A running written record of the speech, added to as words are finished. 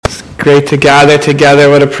Great to gather together.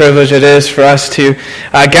 What a privilege it is for us to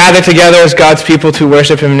gather together as God's people to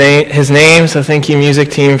worship His name. So thank you, music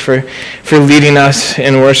team, for leading us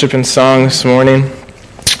in worship and song this morning.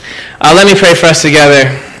 Let me pray for us together.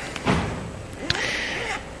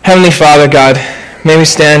 Heavenly Father, God, may we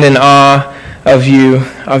stand in awe of you,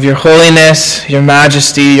 of your holiness, your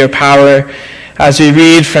majesty, your power, as we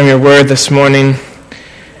read from your word this morning.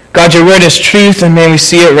 God, your word is truth, and may we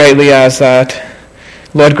see it rightly as that.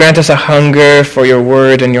 Lord, grant us a hunger for your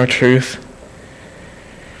word and your truth.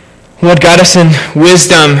 Lord, guide us in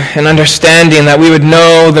wisdom and understanding that we would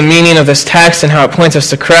know the meaning of this text and how it points us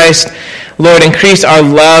to Christ. Lord, increase our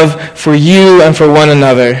love for you and for one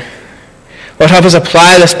another. Lord, help us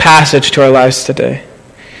apply this passage to our lives today.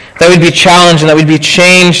 That we'd be challenged and that we'd be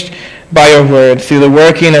changed by your word through the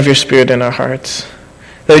working of your Spirit in our hearts.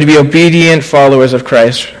 That we'd be obedient followers of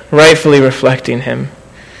Christ, rightfully reflecting him.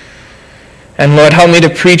 And Lord, help me to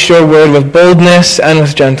preach your word with boldness and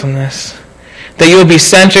with gentleness. That you will be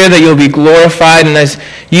centered, that you will be glorified, and as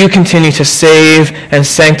you continue to save and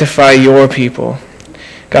sanctify your people.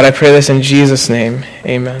 God, I pray this in Jesus' name.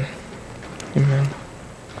 Amen. Amen.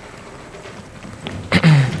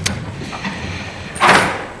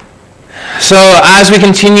 So as we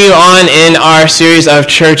continue on in our series of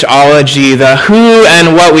Churchology, the who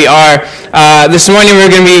and what we are, this morning we're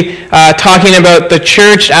going to be talking about the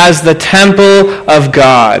church as the temple of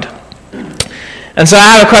God. And so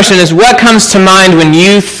I have a question, is what comes to mind when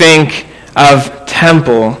you think of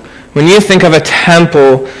temple? When you think of a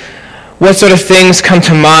temple, what sort of things come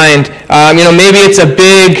to mind? Maybe it's a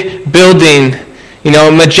big building,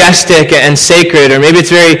 majestic and sacred, or maybe it's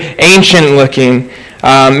very ancient looking.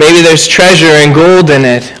 Maybe there's treasure and gold in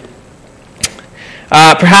it.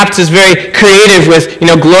 Perhaps it's very creative with,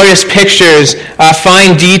 glorious pictures,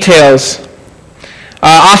 fine details.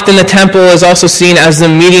 Often the temple is also seen as the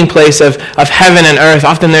meeting place of heaven and earth.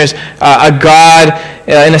 Often there's a God,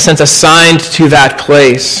 in a sense, assigned to that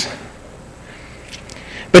place.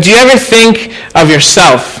 But do you ever think of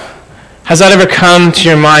yourself? Has that ever come to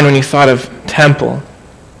your mind when you thought of temple?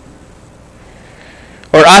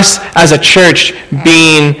 Or us as a church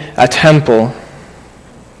being a temple?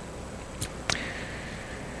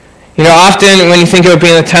 Often when you think about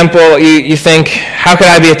being a temple, you think, how could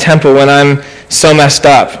I be a temple when I'm so messed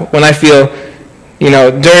up? When I feel,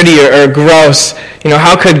 dirty or gross?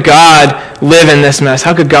 How could God live in this mess?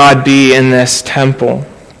 How could God be in this temple?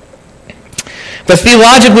 But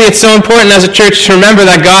theologically, it's so important as a church to remember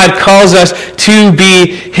that God calls us to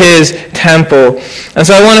be his temple. And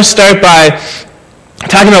so I want to start by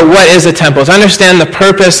talking about what is a temple, to understand the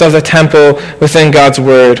purpose of the temple within God's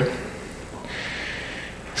word.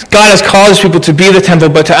 God has called his people to be the temple,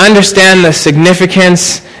 but to understand the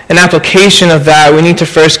significance and application of that, we need to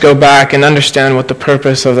first go back and understand what the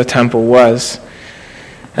purpose of the temple was.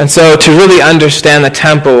 And so to really understand the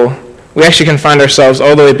temple, we actually can find ourselves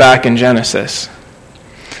all the way back in Genesis.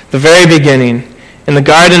 The very beginning, in the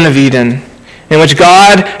Garden of Eden, in which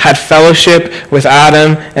God had fellowship with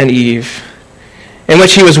Adam and Eve, in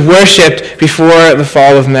which he was worshipped before the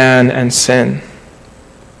fall of man and sin.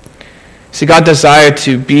 See, God desired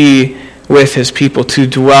to be with his people, to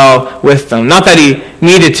dwell with them. Not that he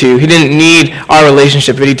needed to. He didn't need our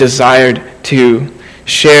relationship, but he desired to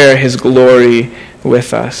share his glory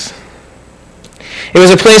with us. It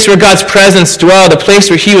was a place where God's presence dwelled, a place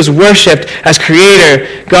where he was worshipped as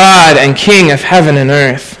creator, God, and king of heaven and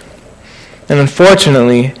earth. And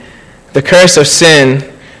unfortunately, the curse of sin,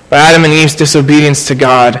 by Adam and Eve's disobedience to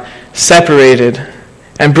God, separated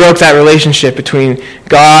and broke that relationship between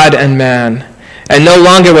God and man. And no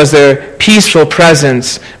longer was there peaceful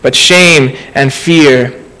presence, but shame and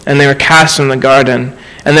fear, and they were cast from the garden,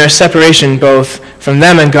 and there was separation both from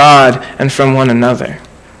them and God and from one another.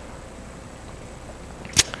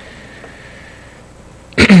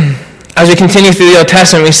 As we continue through the Old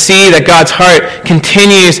Testament, we see that God's heart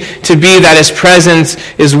continues to be that his presence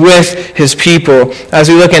is with his people. As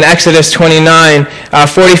we look in Exodus 29,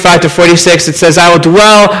 45 to 46, it says, I will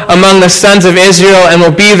dwell among the sons of Israel and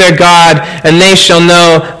will be their God, and they shall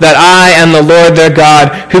know that I am the Lord their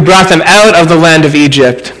God, who brought them out of the land of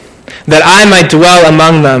Egypt, that I might dwell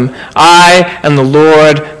among them. I am the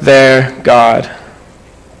Lord their God.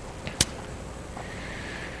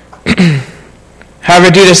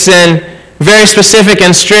 However, due to sin, very specific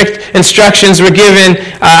and strict instructions were given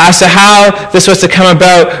as to how this was to come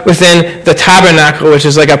about within the tabernacle, which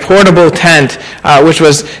is like a portable tent, which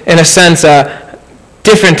was, in a sense, a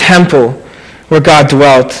different temple where God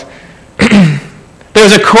dwelt. There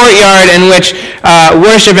was a courtyard in which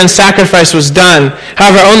worship and sacrifice was done.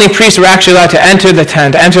 However, only priests were actually allowed to enter the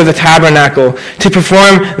tent, enter the tabernacle, to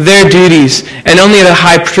perform their duties. And only the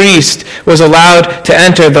high priest was allowed to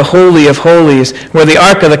enter the Holy of Holies, where the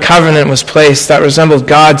Ark of the Covenant was placed that resembled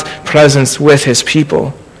God's presence with his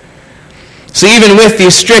people. So even with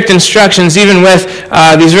these strict instructions, even with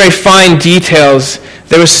these very fine details,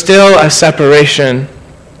 there was still a separation.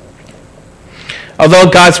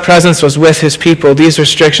 Although God's presence was with his people, these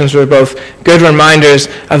restrictions were both good reminders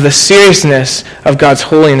of the seriousness of God's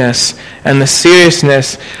holiness and the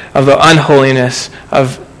seriousness of the unholiness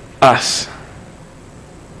of us.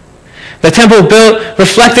 The temple built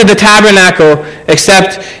reflected the tabernacle,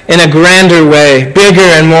 except in a grander way, bigger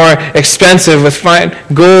and more expensive, with fine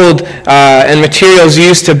gold and materials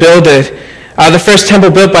used to build it. The first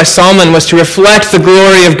temple built by Solomon was to reflect the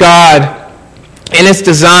glory of God in its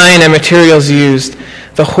design and materials used,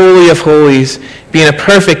 the Holy of Holies being a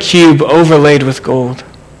perfect cube overlaid with gold.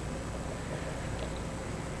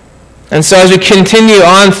 And so as we continue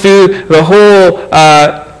on through the whole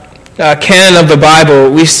canon of the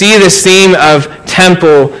Bible, we see this theme of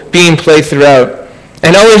temple being played throughout,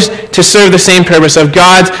 and always to serve the same purpose of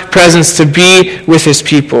God's presence to be with his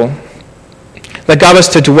people. That God was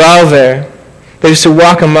to dwell there, that he was to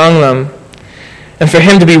walk among them, and for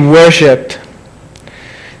him to be worshipped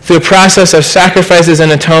through a process of sacrifices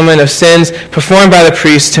and atonement of sins performed by the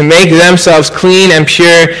priests to make themselves clean and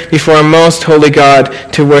pure before a most holy God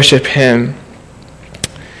to worship him.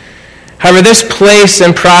 However, this place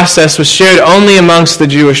and process was shared only amongst the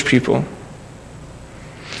Jewish people.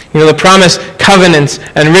 The promised covenants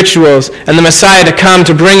and rituals and the Messiah to come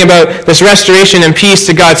to bring about this restoration and peace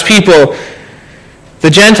to God's people, the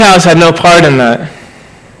Gentiles had no part in that.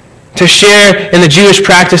 To share in the Jewish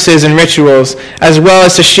practices and rituals, as well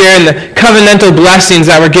as to share in the covenantal blessings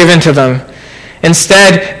that were given to them.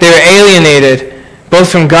 Instead, they were alienated, both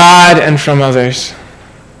from God and from others.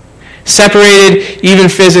 Separated even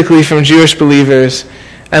physically from Jewish believers,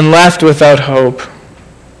 and left without hope.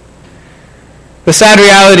 The sad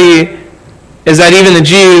reality is that even the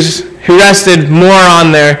Jews, who rested more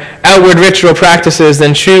on their outward ritual practices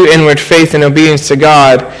than true inward faith and obedience to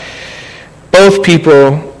God, both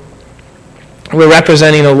people were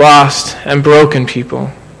representing a lost and broken people.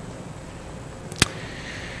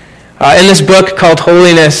 In this book called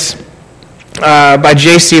Holiness by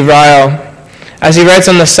J.C. Ryle, as he writes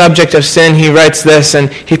on the subject of sin, he writes this,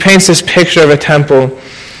 and he paints this picture of a temple.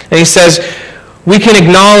 And he says, "We can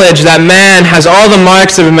acknowledge that man has all the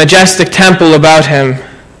marks of a majestic temple about him,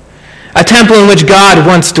 a temple in which God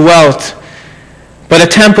once dwelt, but a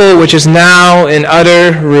temple which is now in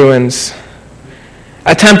utter ruins.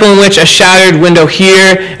 A temple in which a shattered window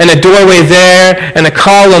here, and a doorway there, and a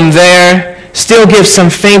column there still gives some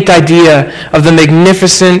faint idea of the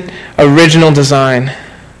magnificent original design.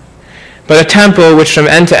 But a temple which from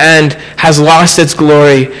end to end has lost its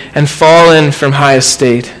glory and fallen from high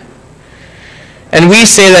estate. And we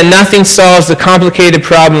say that nothing solves the complicated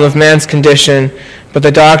problem of man's condition but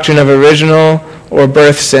the doctrine of original or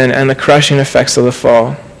birth sin and the crushing effects of the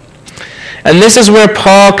fall." And this is where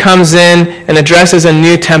Paul comes in and addresses a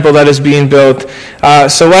new temple that is being built.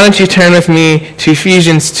 So why don't you turn with me to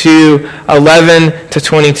Ephesians 2:11 to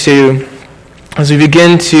 22, as we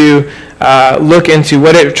begin to look into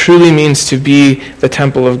what it truly means to be the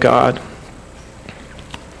temple of God.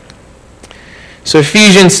 So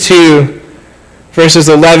Ephesians 2, verses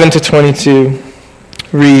 11 to 22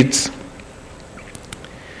 reads,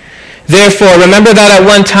 "Therefore, remember that at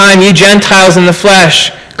one time you Gentiles in the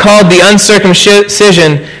flesh, called the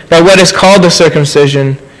uncircumcision by what is called the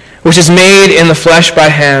circumcision, which is made in the flesh by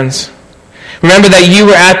hands. Remember that you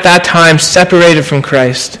were at that time separated from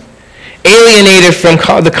Christ, alienated from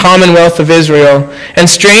the commonwealth of Israel, and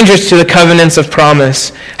strangers to the covenants of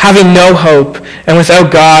promise, having no hope and without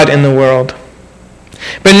God in the world.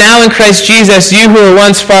 But now in Christ Jesus, you who were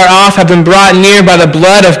once far off have been brought near by the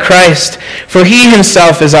blood of Christ, for he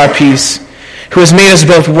himself is our peace, who has made us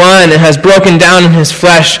both one and has broken down in his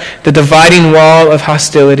flesh the dividing wall of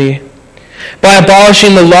hostility, by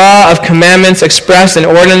abolishing the law of commandments expressed in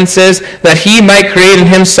ordinances, that he might create in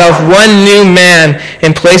himself one new man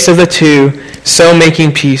in place of the two, so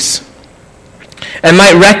making peace, and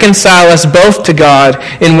might reconcile us both to God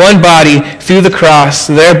in one body through the cross,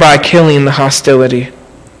 thereby killing the hostility.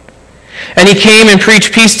 And he came and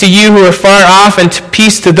preached peace to you who were far off, and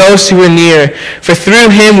peace to those who were near. For through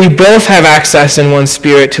him we both have access in one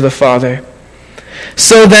Spirit to the Father.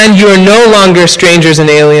 So then you are no longer strangers and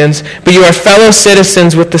aliens, but you are fellow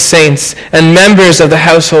citizens with the saints and members of the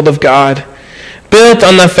household of God, built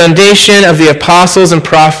on the foundation of the apostles and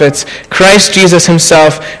prophets, Christ Jesus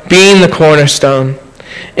himself being the cornerstone,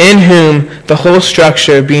 in whom the whole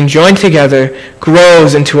structure, being joined together,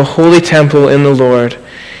 grows into a holy temple in the Lord.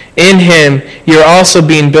 In him you are also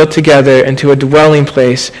being built together into a dwelling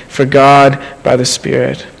place for God by the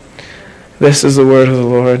Spirit. This is the word of the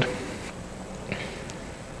Lord.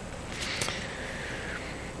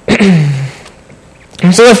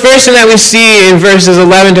 And so the first thing that we see in verses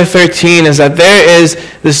 11 to 13 is that there is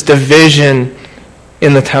this division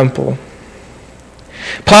in the temple.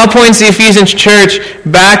 Paul points the Ephesian church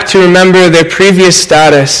back to remember their previous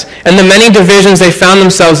status and the many divisions they found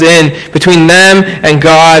themselves in between them and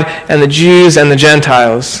God and the Jews and the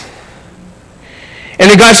Gentiles. In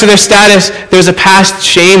regards to their status, there's a past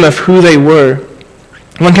shame of who they were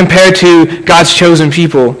when compared to God's chosen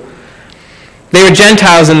people. They were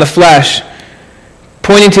Gentiles in the flesh,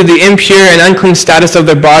 pointing to the impure and unclean status of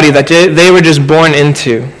their body that they were just born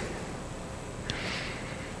into.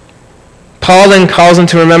 Paul then calls them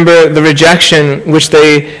to remember the rejection which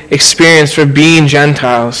they experienced for being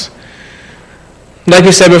Gentiles. Like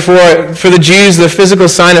we said before, for the Jews, the physical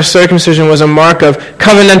sign of circumcision was a mark of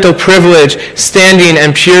covenantal privilege, standing,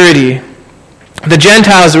 and purity. The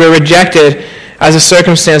Gentiles were rejected as a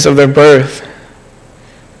circumstance of their birth.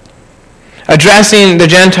 Addressing the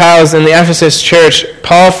Gentiles in the Ephesus church,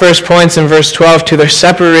 Paul first points in verse 12 to their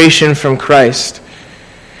separation from Christ.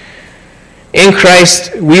 In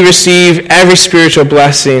Christ, we receive every spiritual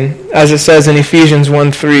blessing, as it says in Ephesians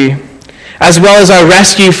 1:3, as well as our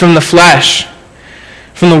rescue from the flesh,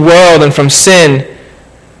 from the world, and from sin,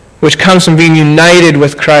 which comes from being united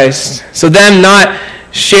with Christ. So them not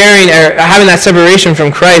sharing or having that separation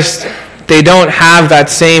from Christ, they don't have that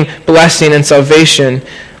same blessing and salvation.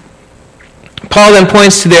 Paul then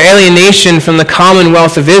points to their alienation from the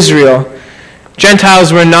commonwealth of Israel.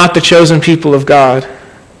 Gentiles were not the chosen people of God.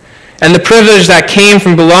 And the privilege that came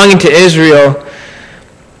from belonging to Israel,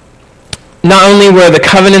 not only were the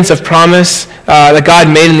covenants of promise that God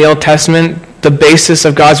made in the Old Testament the basis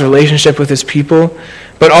of God's relationship with his people,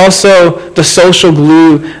 but also the social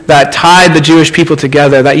glue that tied the Jewish people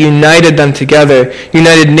together, that united them together,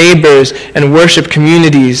 united neighbors and worship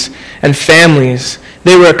communities and families.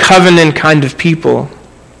 They were a covenant kind of people.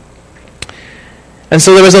 And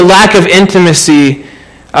so there was a lack of intimacy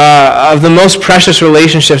of the most precious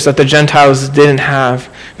relationships that the Gentiles didn't have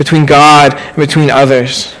between God and between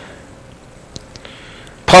others.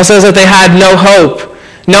 Paul says that they had no hope,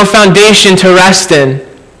 no foundation to rest in.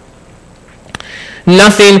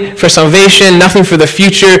 Nothing for salvation, nothing for the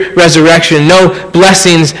future resurrection, no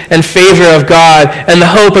blessings and favor of God, and the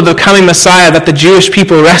hope of the coming Messiah that the Jewish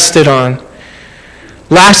people rested on.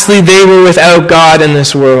 Lastly, they were without God in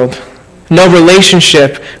this world. No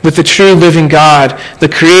relationship with the true living God, the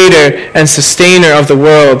creator and sustainer of the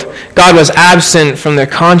world. God was absent from their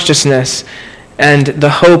consciousness, and the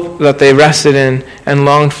hope that they rested in and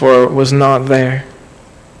longed for was not there.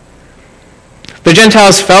 The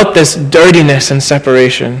Gentiles felt this dirtiness and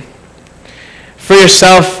separation. For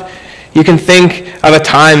yourself, you can think of a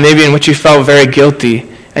time maybe in which you felt very guilty,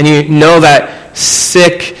 and you know that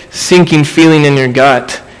sick, sinking feeling in your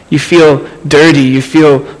gut. You feel dirty, you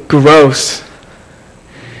feel gross.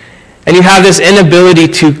 And you have this inability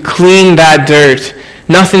to clean that dirt.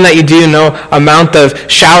 Nothing that you do, no amount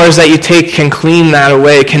of showers that you take can clean that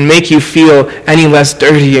away, can make you feel any less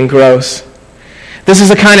dirty and gross. This is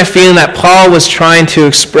the kind of feeling that Paul was trying to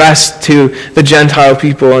express to the Gentile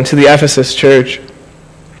people and to the Ephesus church.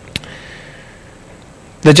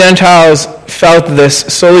 The Gentiles felt this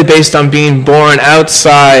solely based on being born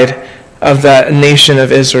outside of the nation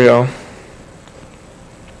of Israel.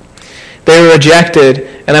 They were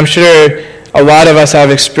rejected, and I'm sure a lot of us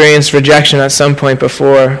have experienced rejection at some point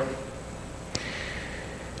before.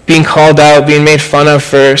 Being called out, being made fun of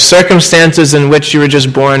for circumstances in which you were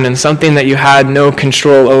just born in, something that you had no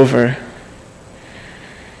control over.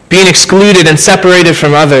 Being excluded and separated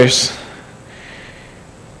from others.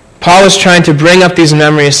 Paul is trying to bring up these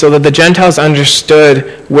memories so that the Gentiles understood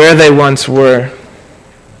where they once were.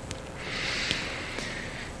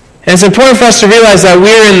 And it's important for us to realize that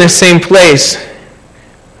we're in the same place.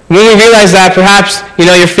 When we realize that, perhaps,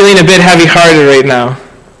 you're feeling a bit heavy-hearted right now,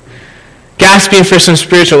 gasping for some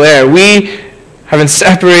spiritual air. We have been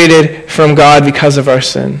separated from God because of our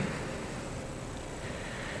sin.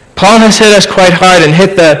 Paul has hit us quite hard and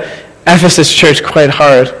hit the Ephesus church quite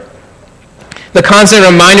hard. The constant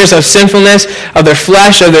reminders of sinfulness, of their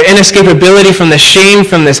flesh, of their inescapability from the shame,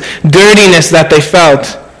 from this dirtiness that they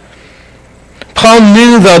felt. Paul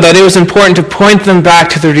knew, though, that it was important to point them back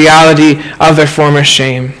to the reality of their former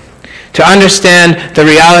shame, to understand the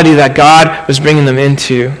reality that God was bringing them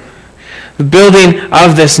into, the building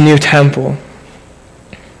of this new temple.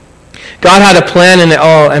 God had a plan in it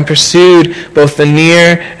all and pursued both the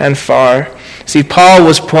near and far. See, Paul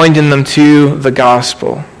was pointing them to the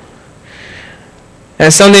gospel. And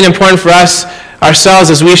it's something important for us ourselves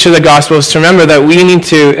as we share the gospel is to remember that we need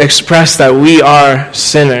to express that we are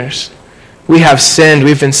sinners. We have sinned.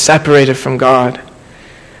 We've been separated from God.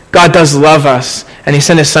 God does love us, and he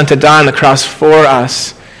sent his son to die on the cross for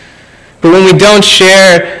us. But when we don't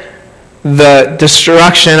share the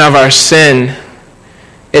destruction of our sin,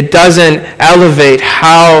 it doesn't elevate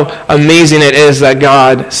how amazing it is that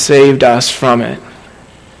God saved us from it.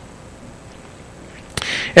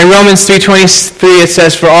 In Romans 3:23 it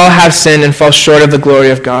says, "For all have sinned and fall short of the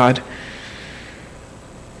glory of God."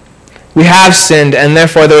 We have sinned, and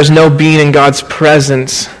therefore there is no being in God's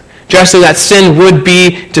presence, just so that sin would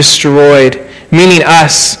be destroyed, meaning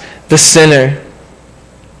us, the sinner.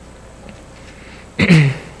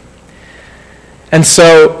 And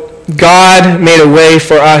so God made a way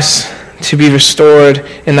for us to be restored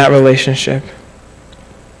in that relationship.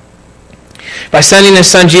 By sending his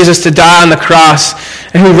son Jesus to die on the cross,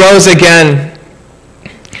 and who rose again,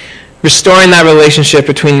 restoring that relationship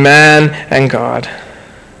between man and God.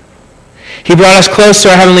 He brought us close to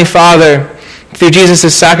our Heavenly Father through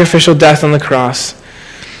Jesus' sacrificial death on the cross.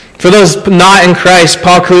 For those not in Christ,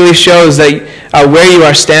 Paul clearly shows that where you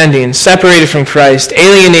are standing, separated from Christ,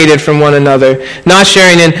 alienated from one another, not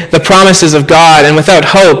sharing in the promises of God, and without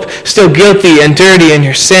hope, still guilty and dirty in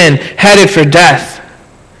your sin, headed for death.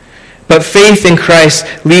 But faith in Christ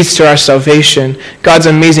leads to our salvation, God's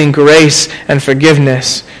amazing grace and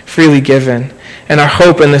forgiveness freely given, and our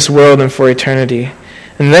hope in this world and for eternity.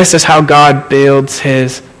 And this is how God builds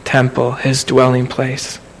his temple, his dwelling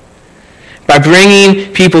place. By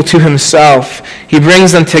bringing people to himself, he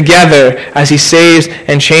brings them together as he saves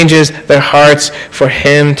and changes their hearts for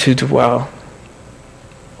him to dwell.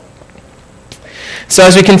 So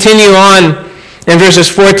as we continue on in verses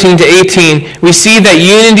 14 to 18, we see that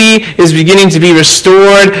unity is beginning to be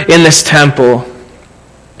restored in this temple.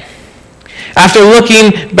 After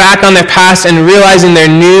looking back on their past and realizing their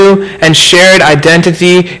new and shared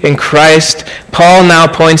identity in Christ, Paul now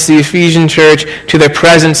points the Ephesian church to their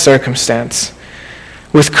present circumstance,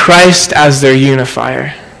 with Christ as their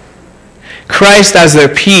unifier, Christ as their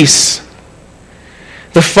peace.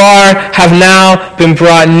 The far have now been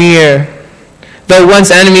brought near. Though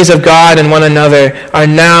once enemies of God and one another, are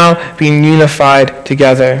now being unified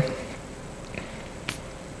together.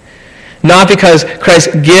 Not because Christ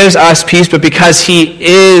gives us peace, but because he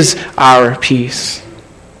is our peace.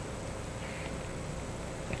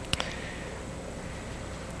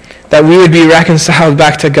 That we would be reconciled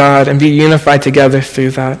back to God and be unified together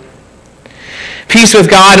through that. Peace with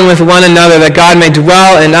God and with one another, that God may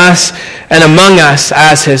dwell in us and among us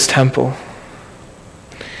as his temple.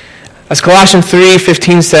 As Colossians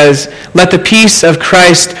 3:15 says, "Let the peace of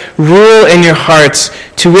Christ rule in your hearts,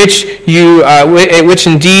 to which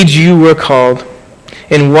indeed you were called,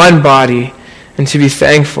 in one body, and to be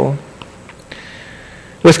thankful."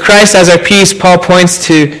 With Christ as our peace, Paul points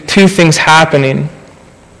to two things happening.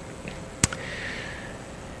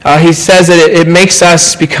 He says that it makes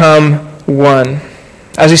us become one.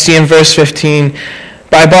 As we see in verse 15,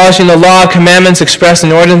 by abolishing the law, commandments expressed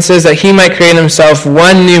in ordinances, that he might create himself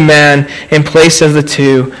one new man in place of the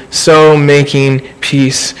two, so making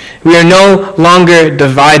peace. We are no longer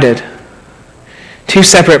divided. Two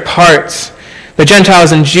separate parts. The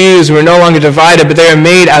Gentiles and Jews were no longer divided, but they are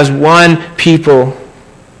made as one people.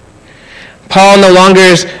 Paul no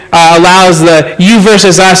longer allows the you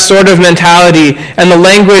versus us sort of mentality, and the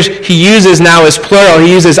language he uses now is plural.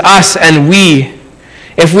 He uses us and we.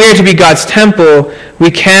 If we are to be God's temple,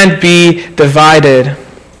 we can't be divided.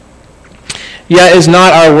 Yet is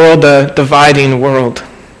not our world a dividing world?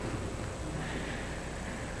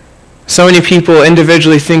 So many people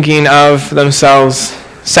individually thinking of themselves,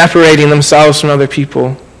 separating themselves from other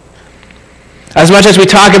people. As much as we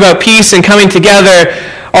talk about peace and coming together,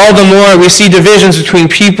 all the more we see divisions between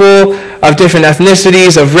people of different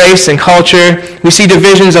ethnicities, of race and culture. We see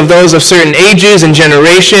divisions of those of certain ages and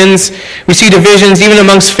generations. We see divisions even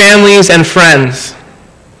amongst families and friends.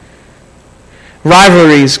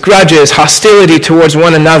 Rivalries, grudges, hostility towards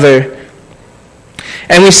one another.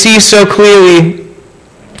 And we see so clearly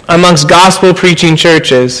amongst gospel-preaching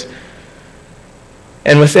churches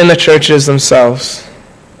and within the churches themselves.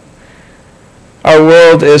 Our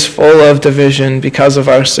world is full of division because of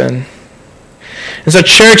our sin. And so,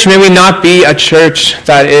 church, may we not be a church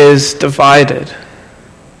that is divided.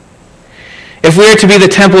 If we are to be the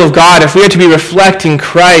temple of God, if we are to be reflecting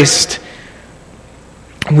Christ,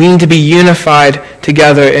 We need to be unified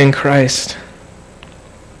together in Christ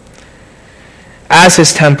as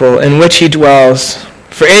his temple in which he dwells.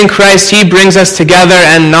 For in Christ he brings us together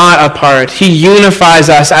and not apart. He unifies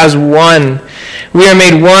us as one. We are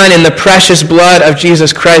made one in the precious blood of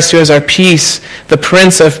Jesus Christ, who is our peace, the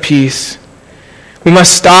Prince of Peace. We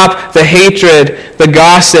must stop the hatred, the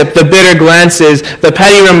gossip, the bitter glances, the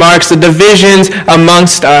petty remarks, the divisions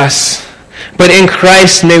amongst us. But in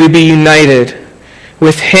Christ may we be united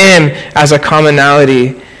with him as a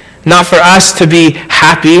commonality, not for us to be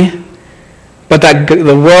happy, but that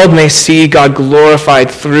the world may see God glorified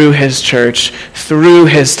through his church, through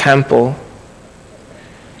his temple.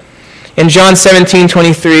 In John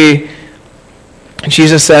 17:23,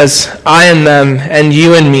 Jesus says, I in them and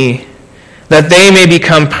you in me, that they may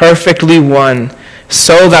become perfectly one,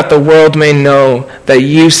 so that the world may know that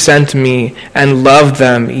you sent me and loved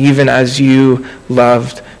them even as you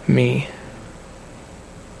loved me.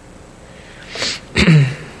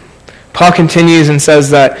 Paul continues and says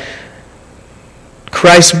that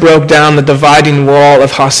Christ broke down the dividing wall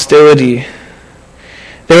of hostility.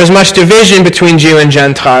 There was much division between Jew and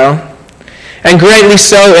Gentile, and greatly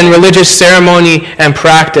so in religious ceremony and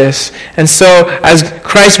practice. And so as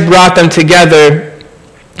Christ brought them together,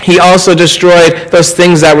 he also destroyed those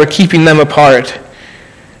things that were keeping them apart.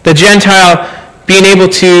 The Gentile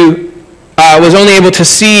was only able to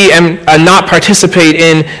see and not participate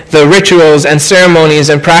in the rituals and ceremonies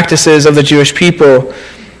and practices of the Jewish people.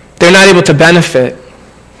 They're not able to benefit.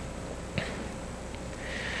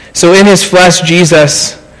 So in his flesh,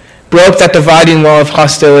 Jesus broke that dividing wall of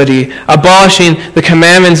hostility, abolishing the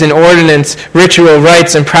commandments and ordinance, ritual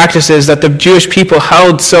rites and practices that the Jewish people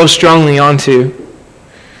held so strongly onto.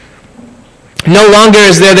 No longer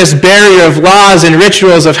is there this barrier of laws and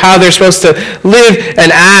rituals of how they're supposed to live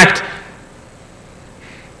and act.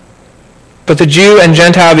 But the Jew and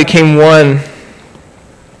Gentile became one.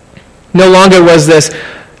 No longer was this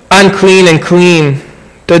unclean and clean.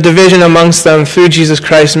 The division amongst them through Jesus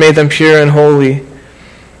Christ made them pure and holy.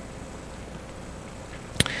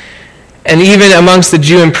 And even amongst the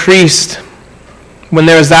Jew and priest, when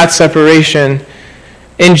there was that separation,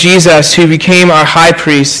 in Jesus, who became our high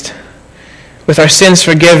priest, with our sins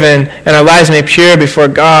forgiven and our lives made pure before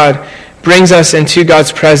God, brings us into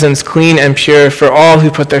God's presence clean and pure for all who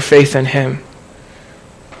put their faith in him.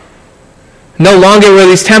 No longer were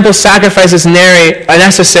these temple sacrifices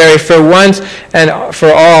necessary. For once and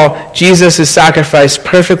for all, Jesus' sacrifice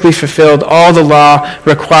perfectly fulfilled all the law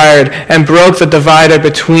required and broke the divider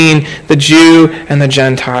between the Jew and the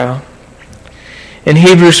Gentile. In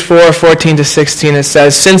Hebrews 4:14-16 it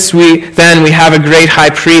says, Since we have a great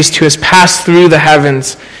high priest who has passed through the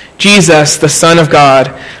heavens, Jesus, the Son of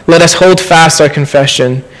God, let us hold fast our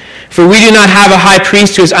confession. For we do not have a high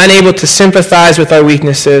priest who is unable to sympathize with our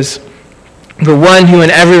weaknesses, but one who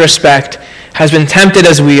in every respect has been tempted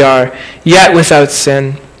as we are, yet without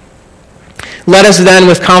sin. Let us then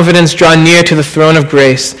with confidence draw near to the throne of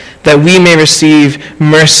grace, that we may receive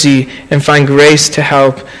mercy and find grace to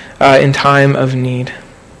help in time of need.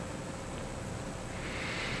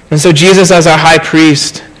 And so Jesus, as our high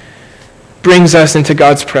priest, brings us into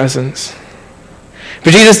God's presence.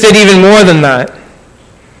 But Jesus did even more than that.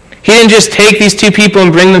 He didn't just take these two people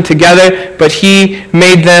and bring them together, but he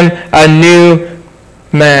made them a new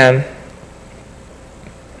man.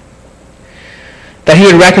 That he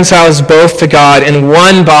would reconcile us both to God in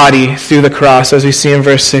one body through the cross, as we see in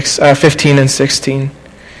verse 15 and 16.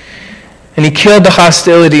 And he killed the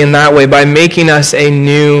hostility in that way by making us a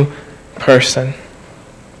new person.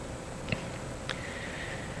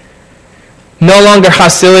 No longer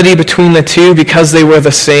hostility between the two because they were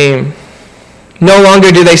the same. No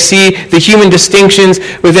longer do they see the human distinctions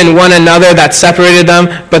within one another that separated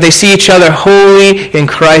them, but they see each other wholly in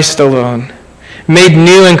Christ alone. Made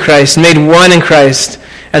new in Christ, made one in Christ.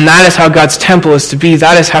 And that is how God's temple is to be.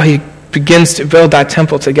 That is how he begins to build that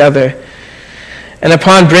temple together. And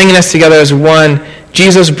upon bringing us together as one,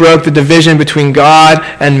 Jesus broke the division between God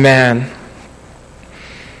and man.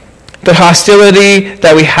 The hostility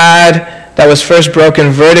that we had that was first broken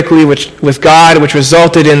vertically with God, which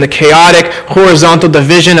resulted in the chaotic horizontal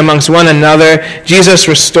division amongst one another, Jesus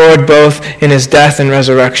restored both in his death and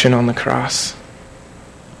resurrection on the cross.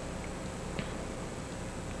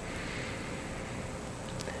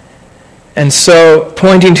 And so,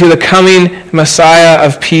 pointing to the coming Messiah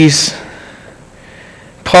of peace,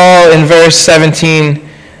 Paul in verse 17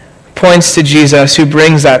 points to Jesus, who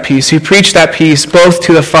brings that peace, who preached that peace both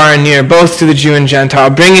to the far and near, both to the Jew and Gentile,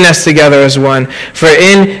 bringing us together as one. For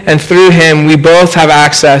in and through him we both have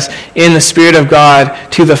access in the Spirit of God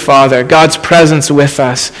to the Father, God's presence with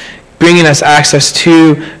us, bringing us access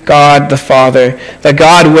to God the Father, that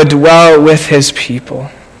God would dwell with his people.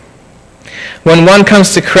 When one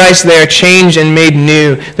comes to Christ, they are changed and made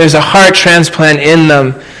new. There's a heart transplant in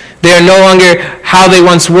them. They are no longer how they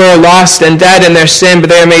once were, lost and dead in their sin, but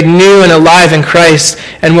they are made new and alive in Christ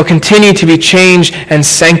and will continue to be changed and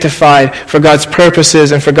sanctified for God's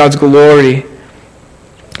purposes and for God's glory.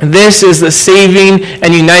 This is the saving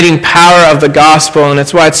and uniting power of the gospel, and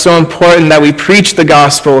it's why it's so important that we preach the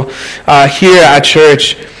gospel here at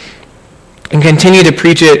church and continue to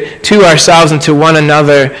preach it to ourselves and to one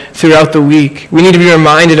another throughout the week. We need to be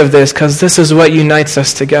reminded of this because this is what unites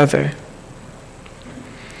us together.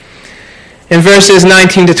 In verses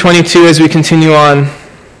 19 to 22, as we continue on,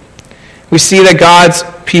 we see that God's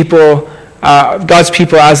people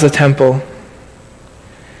as the temple.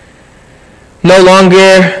 No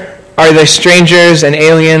longer are they strangers and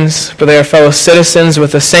aliens, but they are fellow citizens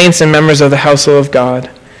with the saints and members of the household of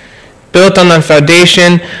God, built on the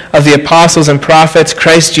foundation of the apostles and prophets,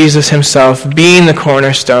 Christ Jesus himself being the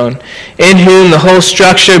cornerstone, in whom the whole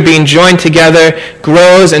structure being joined together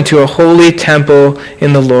grows into a holy temple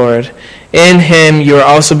in the Lord. In him you are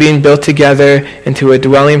also being built together into a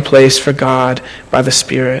dwelling place for God by the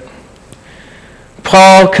Spirit.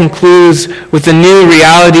 Paul concludes with the new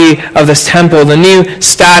reality of this temple, the new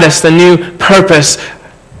status, the new purpose,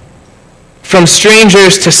 from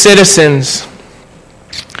strangers to citizens.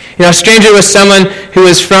 You know, a stranger was someone who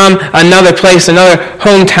was from another place, another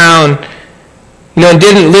hometown, and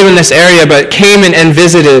didn't live in this area, but came and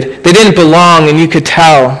visited. They didn't belong, and you could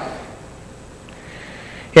tell.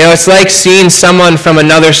 It's like seeing someone from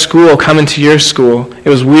another school come into your school. It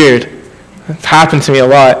was weird. It's happened to me a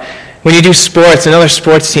lot. When you do sports, another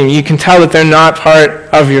sports team, you can tell that they're not part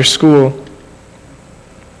of your school.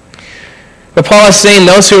 But Paul is saying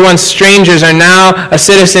those who were once strangers are now a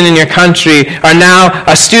citizen in your country, are now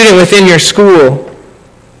a student within your school.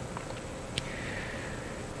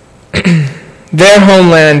 Their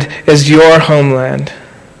homeland is your homeland.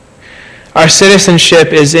 Our citizenship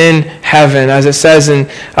is in heaven, as it says in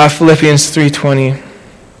Philippians 3:20.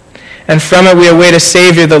 And from it we await a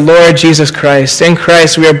Savior, the Lord Jesus Christ. In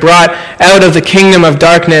Christ we are brought out of the kingdom of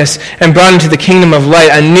darkness and brought into the kingdom of light,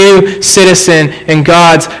 a new citizen in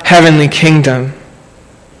God's heavenly kingdom.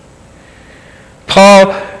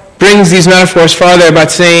 Paul brings these metaphors farther by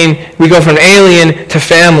saying we go from alien to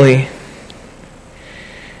family.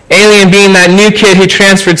 Alien being that new kid who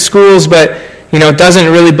transferred schools but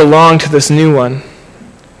doesn't really belong to this new one.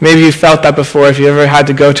 Maybe you felt that before if you ever had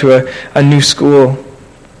to go to a new school.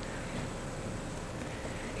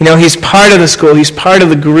 He's part of the school, he's part of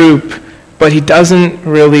the group, but he doesn't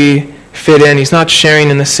really fit in. He's not sharing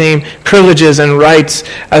in the same privileges and rights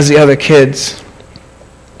as the other kids.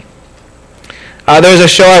 There was a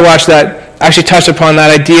show I watched that actually touched upon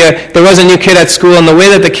that idea. There was a new kid at school, and the way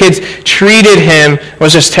that the kids treated him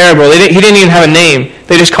was just terrible. He didn't even have a name.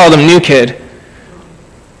 They just called him New Kid.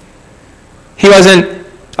 He wasn't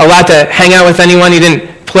allowed to hang out with anyone. He didn't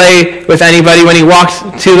play with anybody. When he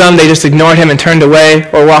walked to them, they just ignored him and turned away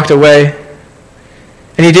or walked away.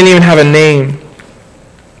 And he didn't even have a name.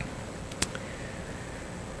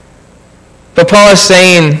 But Paul is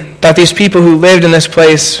saying that these people who lived in this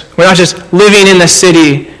place were not just living in the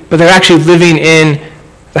city, but they're actually living in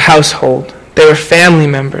the household. They were family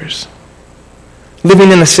members,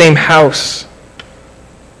 living in the same house.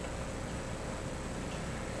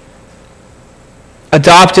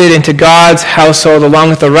 Adopted into God's household along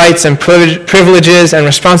with the rights and privileges and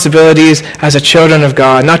responsibilities as a children of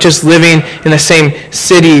God. Not just living in the same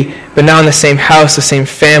city, but now in the same house, the same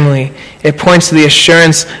family. It points to the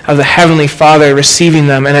assurance of the Heavenly Father receiving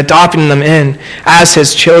them and adopting them in as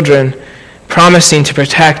his children, promising to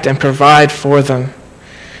protect and provide for them,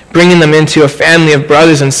 bringing them into a family of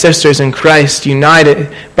brothers and sisters in Christ,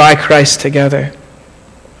 united by Christ together.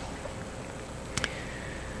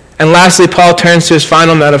 And lastly, Paul turns to his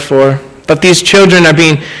final metaphor, that these children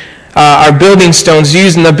are building stones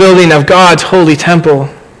used in the building of God's holy temple.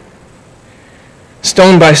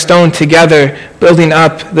 Stone by stone together, building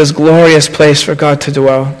up this glorious place for God to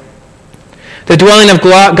dwell. The dwelling of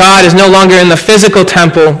God is no longer in the physical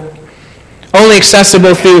temple, only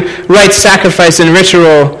accessible through right sacrifice and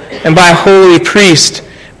ritual and by a holy priest,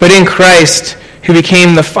 but in Christ, who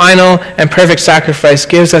became the final and perfect sacrifice,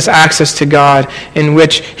 gives us access to God in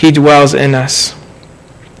which he dwells in us.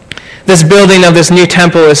 This building of this new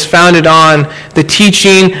temple is founded on the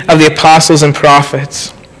teaching of the apostles and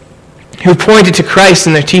prophets, who pointed to Christ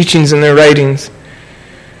in their teachings and their writings.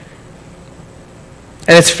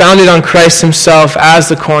 And it's founded on Christ himself as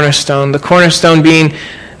the cornerstone being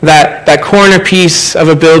that corner piece of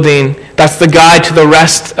a building that's the guide to the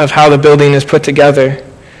rest of how the building is put together.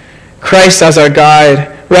 Christ as our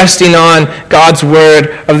guide, resting on God's word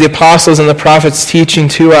of the apostles and the prophets teaching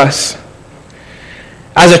to us.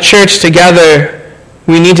 As a church together,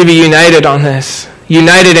 we need to be united on this.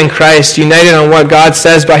 United in Christ, united on what God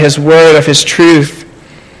says by his word of his truth.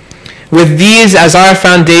 With these as our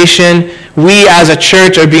foundation, we as a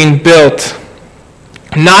church are being built.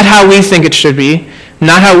 Not how we think it should be,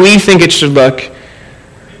 not how we think it should look,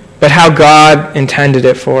 but how God intended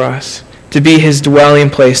it for us. To be his dwelling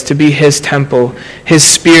place, to be his temple, his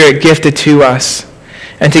spirit gifted to us.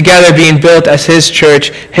 And together being built as his church,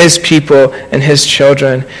 his people, and his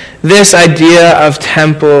children. This idea of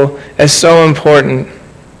temple is so important.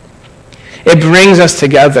 It brings us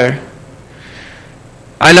together.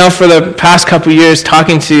 I know for the past couple years,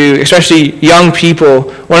 talking to especially young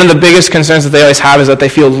people, one of the biggest concerns that they always have is that they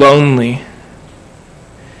feel lonely.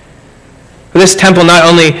 This temple not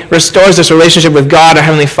only restores this relationship with God, our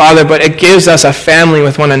Heavenly Father, but it gives us a family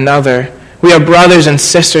with one another. We are brothers and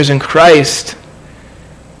sisters in Christ.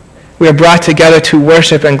 We are brought together to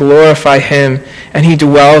worship and glorify him, and he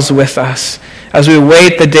dwells with us as we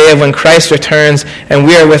wait the day of when Christ returns and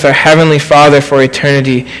we are with our Heavenly Father for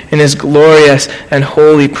eternity in his glorious and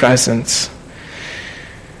holy presence.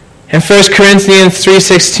 In 1 Corinthians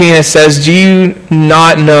 3:16 it says, "Do you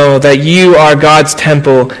not know that you are God's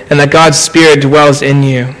temple and that God's Spirit dwells in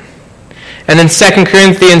you?" And in 2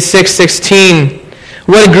 Corinthians 6:16,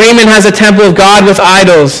 "What agreement has the temple of God with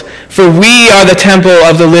idols? For we are the temple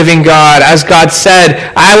of the living God. As God said,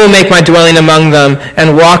 I will make my dwelling among them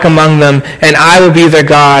and walk among them, and I will be their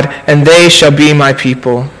God, and they shall be my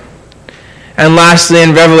people." And lastly,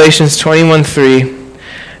 in Revelation 21:3,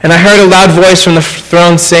 "And I heard a loud voice from the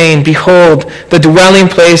throne saying, Behold, the dwelling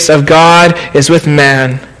place of God is with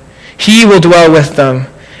man. He will dwell with them,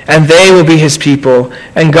 and they will be his people,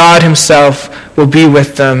 and God himself will be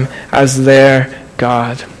with them as their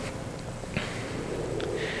God."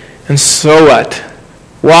 And so what?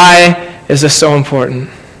 Why is this so important?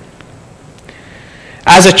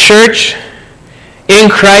 As a church, in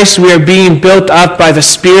Christ, we are being built up by the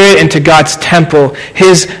Spirit into God's temple,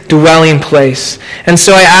 his dwelling place. And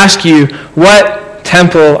so I ask you, what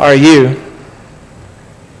temple are you?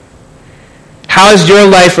 How is your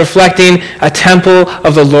life reflecting a temple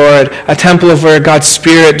of the Lord, a temple of where God's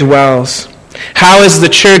Spirit dwells? How is the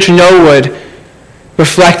church Knowood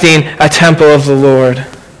reflecting a temple of the Lord?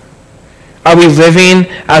 Are we living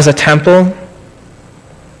as a temple?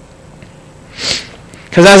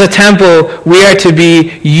 Because as a temple, we are to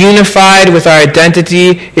be unified with our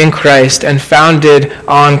identity in Christ and founded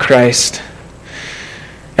on Christ.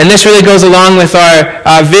 And this really goes along with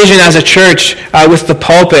our vision as a church with the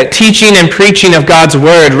pulpit, teaching and preaching of God's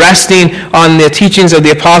word, resting on the teachings of the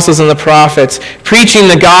apostles and the prophets, preaching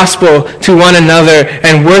the gospel to one another,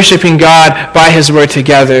 and worshiping God by his word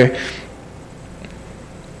together.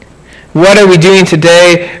 What are we doing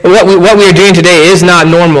today? What we are doing today is not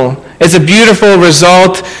normal. It's a beautiful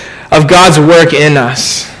result of God's work in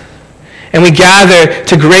us. And we gather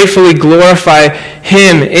to gratefully glorify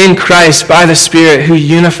him in Christ by the Spirit who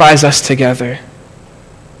unifies us together.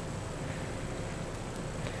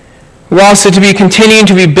 We're also to be continuing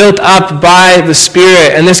to be built up by the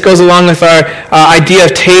Spirit. And this goes along with our idea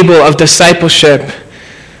of table, of discipleship,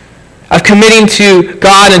 of committing to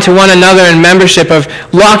God and to one another in membership, of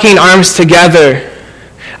locking arms together,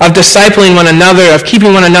 of discipling one another, of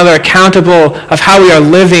keeping one another accountable of how we are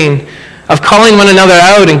living, of calling one another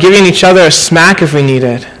out and giving each other a smack if we need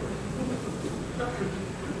it.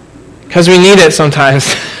 Because we need it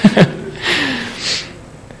sometimes.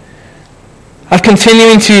 Of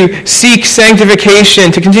continuing to seek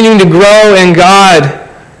sanctification, to continuing to grow in God.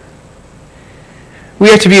 We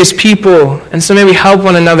are to be his people, and so may we help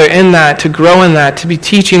one another in that, to grow in that, to be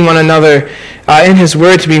teaching one another in his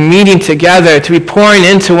word, to be meeting together, to be pouring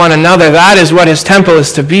into one another. That is what his temple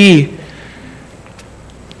is to be.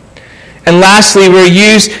 And lastly, we're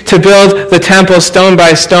used to build the temple stone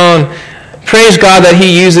by stone. Praise God that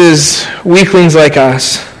he uses weaklings like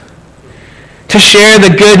us to share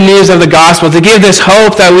the good news of the gospel, to give this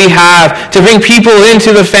hope that we have, to bring people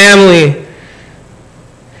into the family,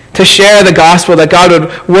 to share the gospel, that God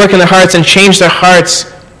would work in their hearts and change their hearts,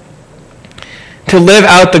 to live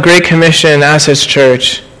out the Great Commission as his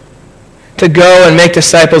church, to go and make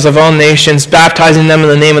disciples of all nations, baptizing them in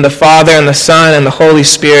the name of the Father and the Son and the Holy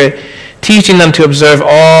Spirit, teaching them to observe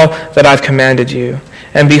all that I've commanded you.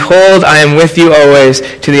 And behold, I am with you always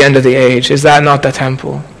to the end of the age. Is that not the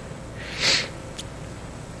temple?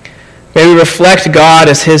 May we reflect God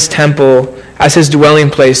as his temple as his dwelling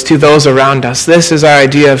place to those around us. This is our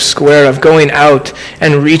idea of square, of going out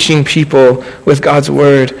and reaching people with God's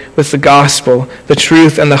word, with the gospel, the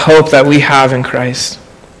truth, and the hope that we have in Christ.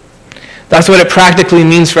 That's what it practically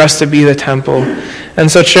means for us to be the temple. And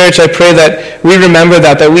so, church, I pray that we remember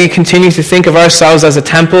that we continue to think of ourselves as a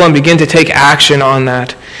temple and begin to take action on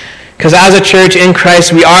that. Because as a church in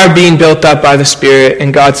Christ, we are being built up by the Spirit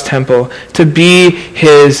in God's temple to be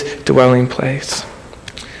his dwelling place.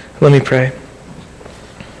 Let me pray.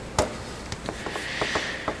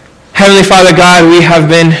 Heavenly Father God, we have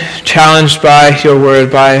been challenged by your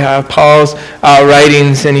word, by Paul's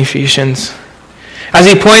writings in Ephesians. As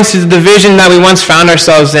he points to the division that we once found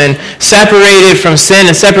ourselves in, separated from sin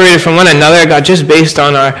and separated from one another, God, just based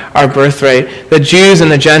on our birthright, the Jews and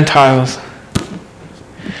the Gentiles.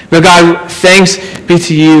 But God, thanks be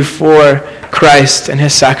to you for Christ and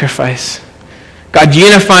his sacrifice. God,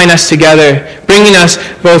 unifying us together, bringing us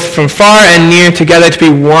both from far and near together to be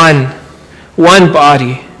one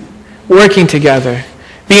body, working together,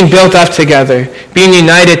 being built up together, being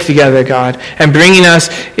united together, God, and bringing us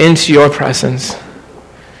into your presence.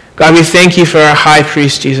 God, we thank you for our high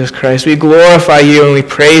priest, Jesus Christ. We glorify you and we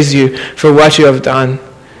praise you for what you have done.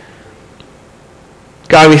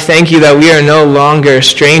 God, we thank you that we are no longer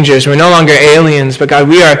strangers. We're no longer aliens, but God,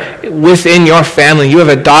 we are within your family. You have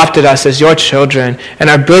adopted us as your children and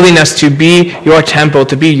are building us to be your temple,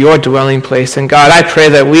 to be your dwelling place. And God, I pray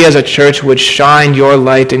that we as a church would shine your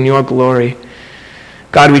light and your glory.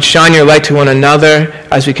 God, we'd shine your light to one another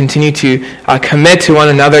as we continue to commit to one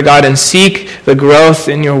another, God, and seek the growth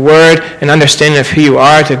in your word and understanding of who you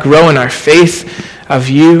are, to grow in our faith of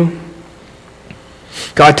you.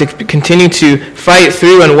 God, to continue to fight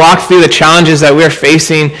through and walk through the challenges that we're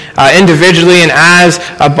facing individually and as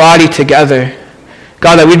a body together.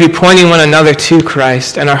 God, that we'd be pointing one another to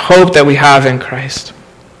Christ and our hope that we have in Christ.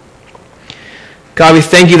 God, we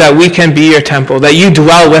thank you that we can be your temple, that you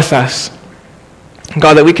dwell with us.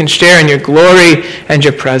 God, that we can share in your glory and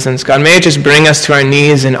your presence. God, may it just bring us to our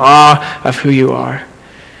knees in awe of who you are.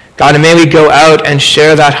 God, and may we go out and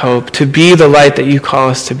share that hope to be the light that you call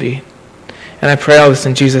us to be. And I pray all this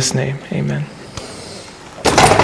in Jesus' name. Amen.